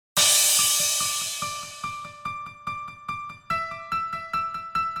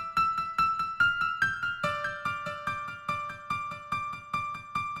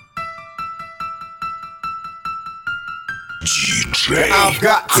I've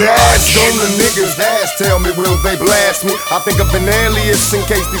got tabs on the niggas' ass. Tell me, will they blast me? I think of an alias in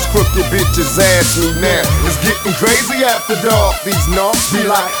case these crooked bitches ask me now. It's getting crazy after dark. These knocks be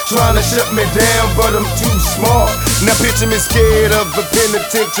like trying to shut me down, but I'm too smart. Now picture me scared of the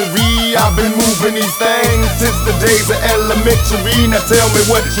penitentiary. I've been moving these things since the days of elementary. Now tell me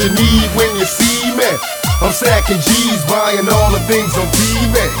what you need when you see me. I'm stacking G's, buying all the things on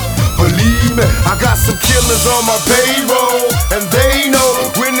TV. Believe me, I got some killers on my payroll, and they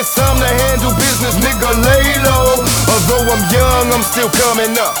know when it's time to handle business, nigga, lay low. Although I'm young, I'm still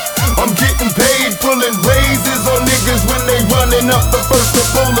coming up. I'm getting paid, pulling raises on niggas when they running up. The first to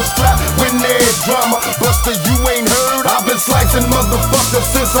pull the strap when there's drama. Buster, you ain't heard, I've been slicing motherfuckers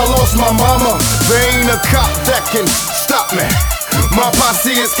since I lost my mama. There ain't a cop that can stop me. My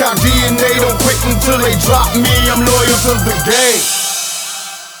posse is cock DNA, don't quit until they drop me. I'm loyal to the game.